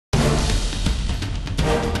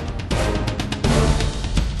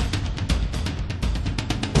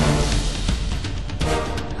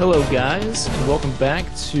Hello guys, and welcome back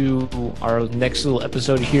to our next little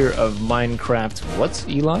episode here of Minecraft. What's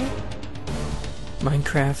Eli?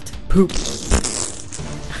 Minecraft poop.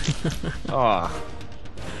 Aw.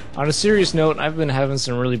 On a serious note, I've been having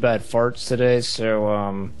some really bad farts today,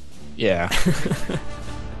 so yeah.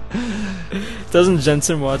 Doesn't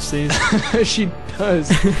Jensen watch these? She does.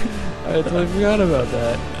 I totally forgot about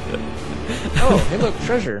that. Oh, hey look,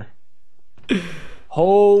 treasure.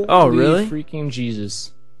 Holy really? freaking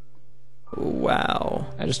Jesus. Wow.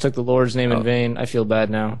 I just took the Lord's name in vain. I feel bad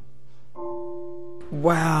now.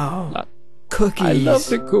 Wow. Cookies. I love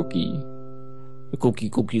the cookie. The cookie.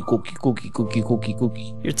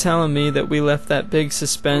 You're telling me that we left that big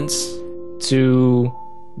suspense To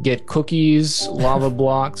get cookies, lava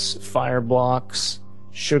blocks, fire blocks,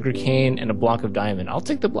 sugar cane, and a block of diamond. I'll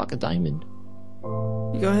take the block of diamond.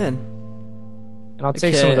 You go ahead. And I'll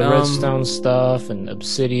take some of the redstone stuff and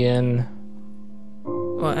obsidian.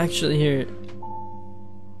 Well, actually, here.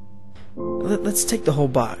 Let's take the whole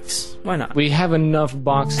box. Why not? We have enough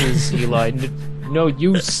boxes, Eli. No,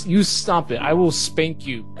 you stop it. I will spank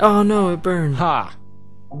you. Oh no, it burned. Ha!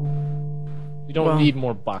 We don't need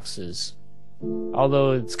more boxes.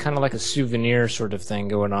 Although it's kind of like a souvenir sort of thing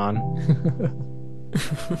going on.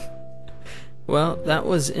 Well, that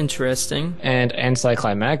was interesting. And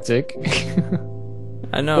anticlimactic.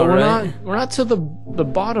 I know, but right? We're not to the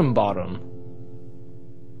bottom.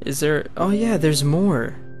 Is there? Oh yeah, there's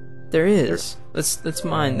more. There is. Let's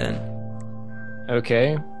mine then.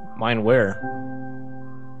 Okay. Mine where?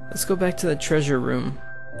 Let's go back to the treasure room.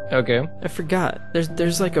 Okay. I forgot.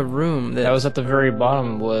 There's like a room that was at the very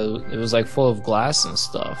bottom. It was like full of glass and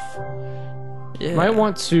stuff. Yeah. Might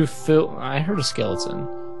want to fill. I heard a skeleton.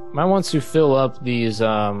 Might want to fill up these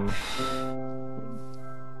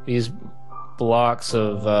blocks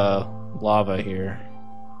of lava here.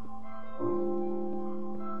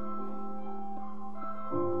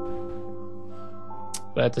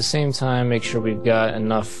 But at the same time, make sure we've got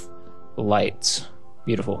enough lights.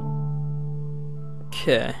 Beautiful.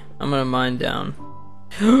 Okay, I'm gonna mine down.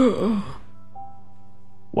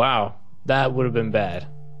 Wow, that would have been bad.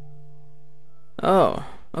 Oh,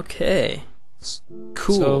 okay.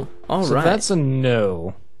 Cool. So Alright. that's a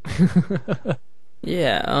no.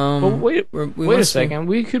 Yeah, But wait a second.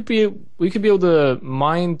 We could be able to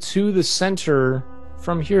mine to the center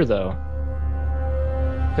from here though.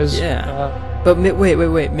 Yeah. But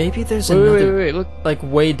wait. Maybe there's another. Wait. Look, like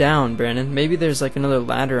way down, Brandon. Maybe there's like another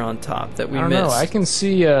ladder on top that we missed. I don't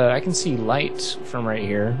know. I can see light from right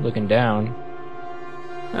here, looking down.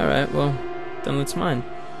 All right. Well, then let's mine.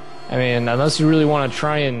 I mean, unless you really want to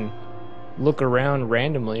try and look around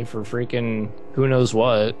randomly for freaking who knows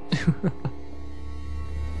what.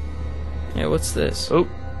 Yeah. What's this? Oh,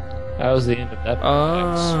 that was the end of that.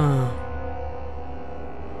 Oh.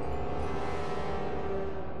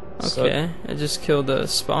 Okay, I just killed a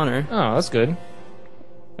spawner. Oh, that's good.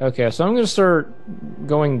 Okay, so I'm gonna start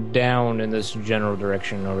going down in this general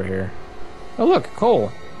direction over here. Oh look,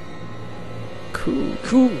 coal.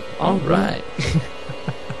 Cool. All right.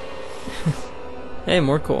 Hey,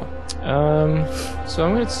 more coal. So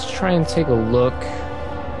I'm gonna try and take a look.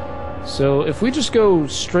 So if we just go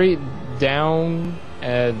straight down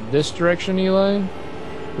at this direction, Eli,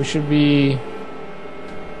 we should be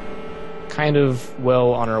kind of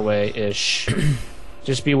well on our way-ish.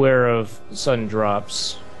 Just beware of sudden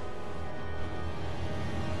drops.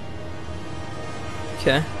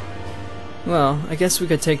 Okay. Well, I guess we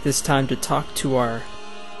could take this time to talk to our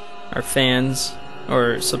fans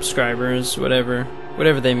or subscribers, whatever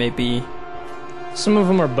they may be. Some of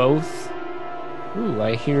them are both. Ooh,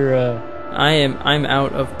 I hear I'm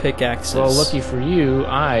out of pickaxes. well, lucky for you,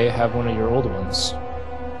 I have one of your old ones.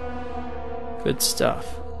 Good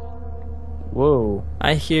stuff. Whoa.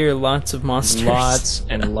 I hear lots of monsters. Lots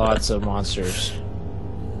and lots of monsters.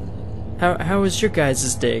 How is your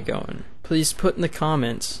guys' day going? Please put in the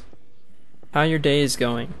comments how your day is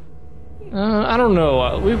going. I don't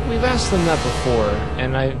know. We've asked them that before,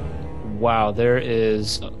 and wow, there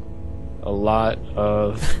is a lot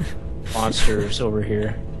of monsters over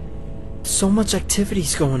here. So much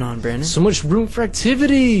activities going on, Brandon. So much room for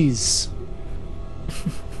activities.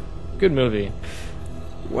 Good movie.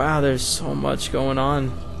 Wow, there's so much going on.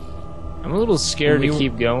 I'm a little scared to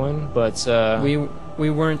keep going, but we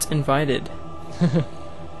weren't invited.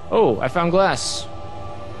 Oh, I found glass.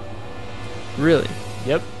 Really?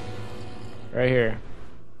 Yep. Right here.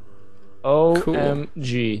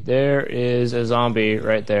 OMG. Cool. There is a zombie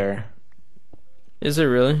right there. Is it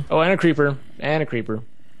really? Oh, and a creeper.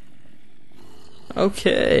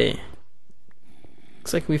 Okay.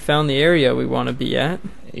 Looks like we found the area we want to be at.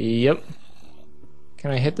 Yep. Can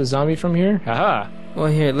I hit the zombie from here? Haha. Well,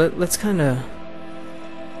 here, let's kind of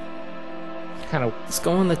let's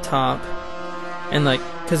go on the top, and like,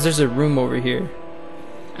 cause there's a room over here.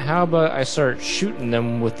 How about I start shooting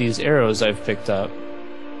them with these arrows I've picked up?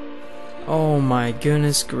 Oh my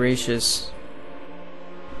goodness gracious!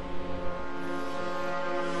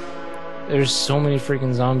 There's so many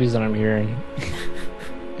freaking zombies that I'm hearing.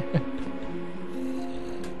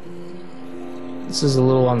 This is a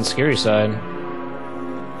little on the scary side.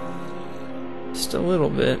 Just a little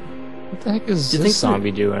bit. What the heck is this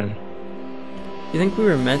zombie doing? You think we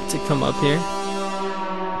were meant to come up here?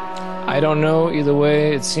 I don't know. Either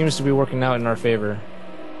way, it seems to be working out in our favor.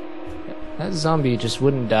 That zombie just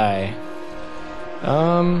wouldn't die.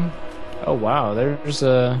 Oh wow, there's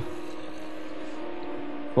a...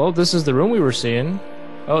 Well, this is the room we were seeing.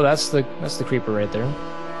 Oh, that's the creeper right there.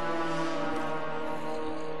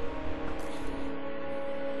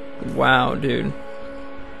 Wow, dude.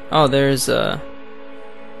 Oh, there's oh,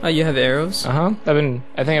 you have arrows? I think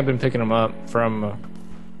I've been picking them up from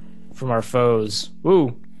our foes.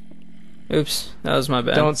 Woo. Oops, that was my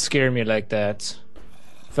bad. Don't scare me like that.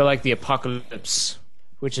 I feel like the apocalypse,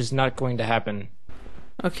 which is not going to happen.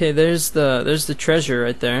 Okay, there's the treasure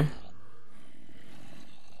right there.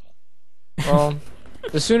 Well,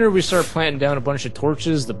 the sooner we start planting down a bunch of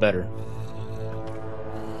torches, the better.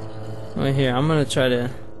 Right here, I'm gonna try to...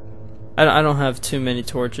 I don't have too many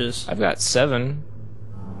torches. I've got 7.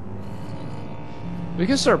 We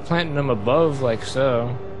can start planting them above, like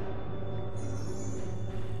so.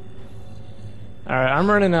 Alright, I'm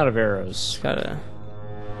running out of arrows. Gotta...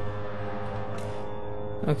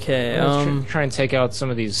 Okay, Let's try and take out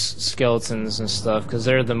some of these skeletons and stuff, because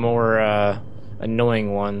they're the more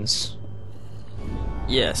annoying ones.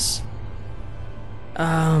 Yes.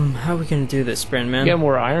 How are we gonna do this, Brand Man? You got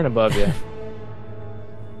more iron above you.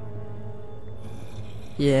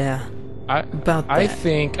 Yeah. I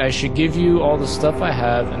think I should give you all the stuff I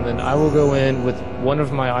have, and then I will go in with one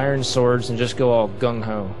of my iron swords and just go all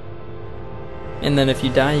gung-ho. And then if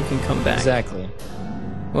you die, you can come back. Exactly.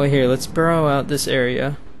 Well, here, let's burrow out this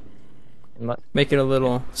area. Make it a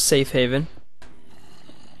little safe haven.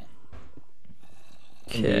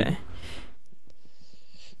 Okay.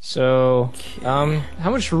 So, how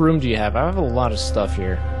much room do you have? I have a lot of stuff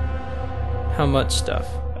here. How much stuff?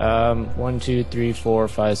 1, 2, 3, 4,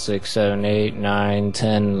 5, 6, 7, 8, 9,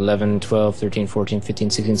 10, 11, 12, 13, 14, 15,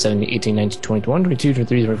 16, 17, 18, 19, 20, 21, 22,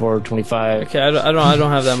 23, 24, 25. Okay, I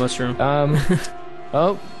don't have that much room.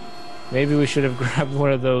 Oh, maybe we should have grabbed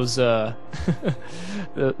one of those, well,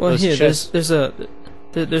 those here, chests. there's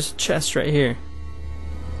a chest right here.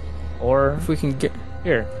 Or if we can get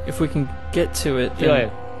here, if we can get to it, then...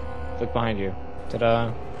 Yeah, look behind you.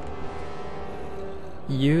 Ta-da!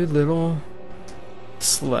 You little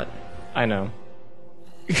slut. I know.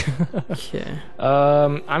 Okay.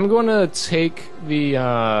 I'm gonna take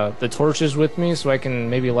the torches with me so I can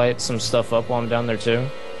maybe light some stuff up while I'm down there too.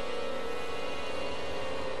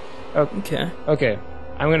 Okay. Okay.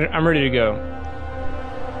 I'm ready to go.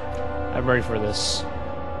 I'm ready for this.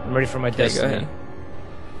 I'm ready for my destiny. Go ahead.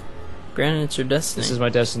 Granted, it's your destiny. This is my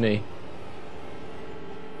destiny.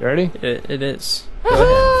 You ready? It is. Go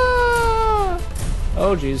ahead.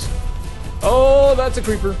 Oh jeez. Oh, that's a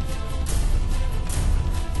creeper.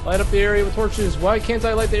 Light up the area with torches. Why can't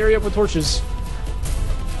I light the area up with torches?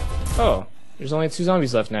 Oh, there's only 2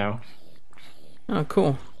 zombies left now. Oh,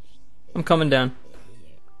 cool. I'm coming down.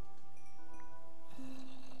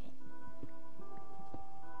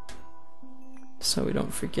 So we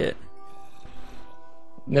don't forget.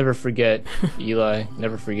 Never forget, Eli.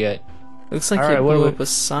 Never forget. Looks like you blew up a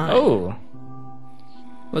sign. Oh.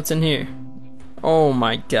 What's in here? Oh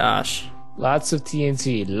my gosh. Lots of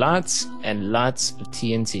TNT. Lots and lots of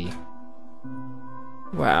TNT.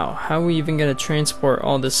 Wow. How are we even gonna transport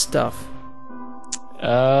all this stuff?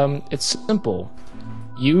 It's simple.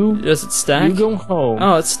 Does it stack? You go home.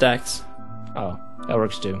 Oh, it stacks. Oh, that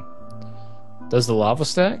works too. Does the lava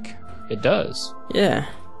stack? It does. Yeah.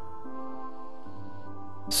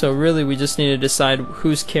 So really, we just need to decide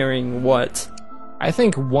who's carrying what. I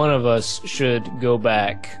think one of us should go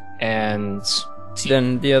back and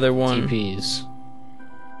then the other one TPs.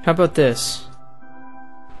 How about this?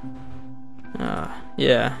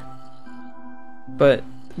 Yeah. But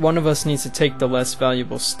one of us needs to take the less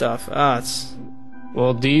valuable stuff. It's...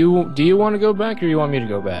 Well, do you want to go back, or you want me to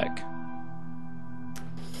go back?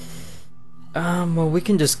 Well, we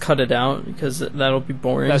can just cut it out because that'll be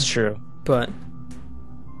boring. That's true. But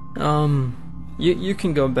you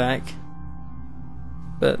can go back.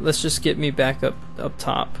 But let's just get me back up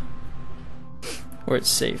top, where it's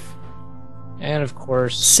safe. And of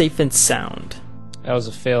course, safe and sound. That was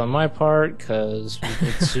a fail on my part, because we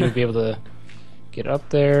need to be able to get up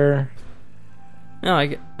there. No,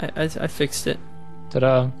 I fixed it.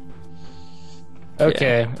 Ta-da.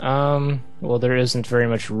 Okay, well, there isn't very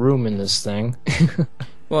much room in this thing.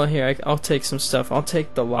 Well, here, I'll take some stuff. I'll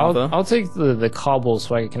take the lava. I'll take the cobble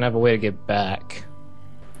so I can have a way to get back.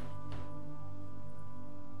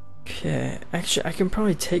 Okay, actually, I can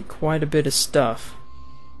probably take quite a bit of stuff.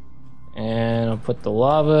 And I'll put the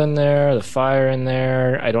lava in there, the fire in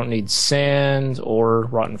there. I don't need sand or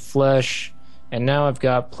rotten flesh. And now I've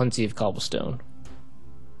got plenty of cobblestone.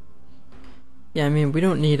 Yeah, I mean, we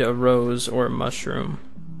don't need a rose or a mushroom.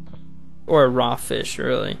 Or a raw fish,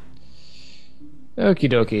 really. Okie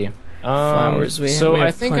dokie. Flowers, we so have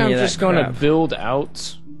I think plenty I'm of that just going to crap. build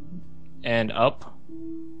out and up.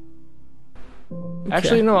 Okay.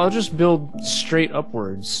 Actually, no, I'll just build straight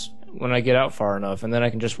upwards when I get out far enough, and then I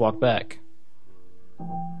can just walk back.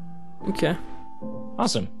 Okay.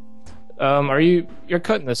 Awesome. You're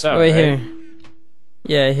cutting this out, Wait, right? here.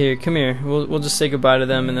 Yeah, here, come here. We'll just say goodbye to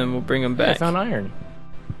them and then we'll bring them Yeah, I back. found iron.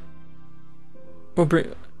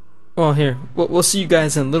 Well, here. We'll see you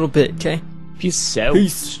guys in a little bit, okay? Peace out.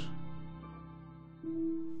 Peace.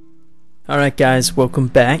 Alright guys, welcome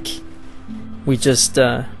back. We just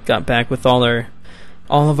got back with all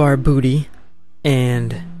of our booty,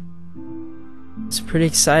 and it's pretty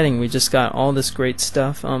exciting. We just got all this great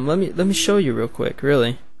stuff. Let me show you real quick,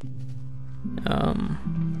 really.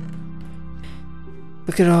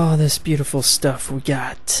 Look at all this beautiful stuff we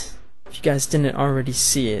got. If you guys didn't already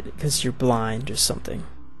see it, because you're blind or something.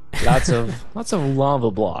 Lots of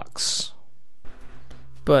lava blocks.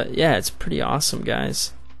 But yeah, it's pretty awesome,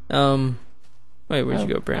 guys. Wait, where'd you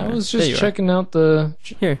go, Brandon? I was There just you are. checking out the.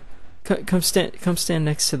 Here, come stand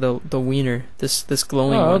next to the wiener. This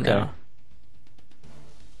glowing Oh, one okay. now.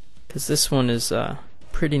 Cause this one is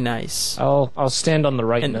pretty nice, I'll stand on the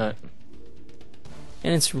right And- nut.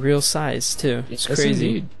 and it's real size too. It's Yes,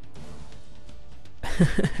 crazy.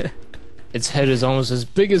 indeed. Its head is almost as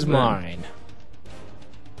big as Right.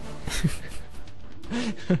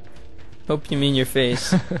 mine. Hope you mean your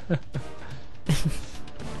face.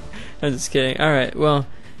 I'm just kidding. Alright, well,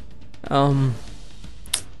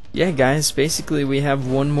 yeah, guys, basically we have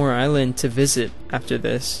one more island to visit after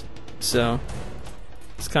this, so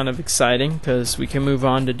it's kind of exciting because we can move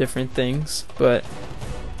on to different things. But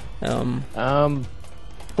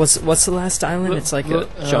what's the last island? It's like a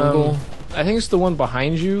jungle. I think it's the one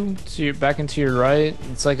behind you, back and to your right.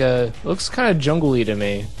 It's like looks kind of jungly to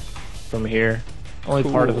me from here. Only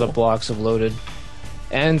part of the Cool. blocks have loaded.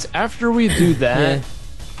 And after we do that, Yeah.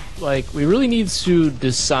 like, we really need to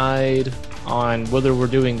decide on whether we're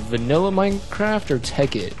doing vanilla Minecraft or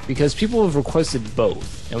Tech It, because people have requested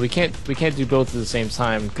both, and we can't do both at the same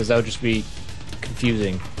time because that would just be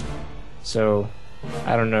confusing. So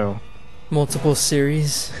I don't know. Multiple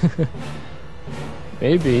series.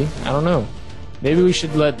 Maybe, I don't know. Maybe we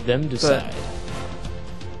should let them decide.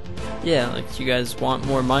 Yeah, like, you guys want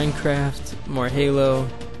more Minecraft, more Halo,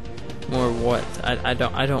 more what? I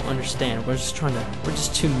don't understand. We're just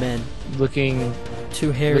two men, Looking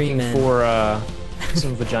two hairy men. for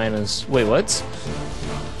some vaginas. Wait, what?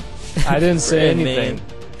 I didn't say Brand anything. name.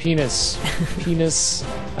 Penis,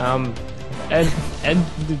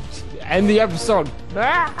 and the episode.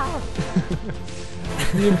 Ah!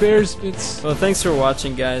 The embarrassments. Well, thanks for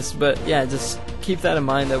watching, guys. But yeah, just keep that in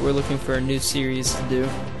mind that we're looking for a new series to do,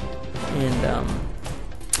 and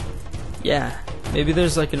yeah, maybe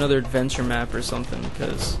there's like another adventure map or something,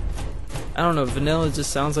 because I don't know, vanilla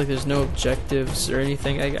just sounds like there's no objectives or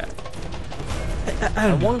anything. I I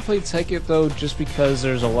don't know. want to play Tech It though, just because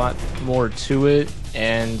there's a lot more to it,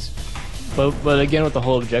 and but again with the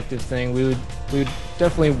whole objective thing, we would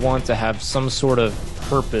definitely want to have some sort of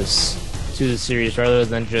purpose to the series rather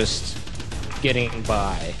than just getting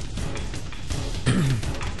by.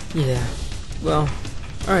 Yeah. Well,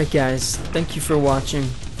 alright guys, thank you for watching,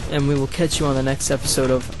 and we will catch you on the next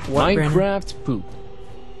episode of what, Brandon? Minecraft poop.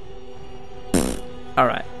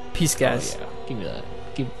 Alright, peace guys. Oh, yeah. Give me that.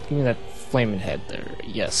 Give me that flaming head there.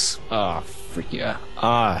 Yes. Ah, freak yeah.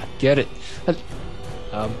 Ah, get it.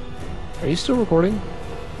 Are you still recording?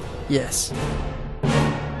 Yes.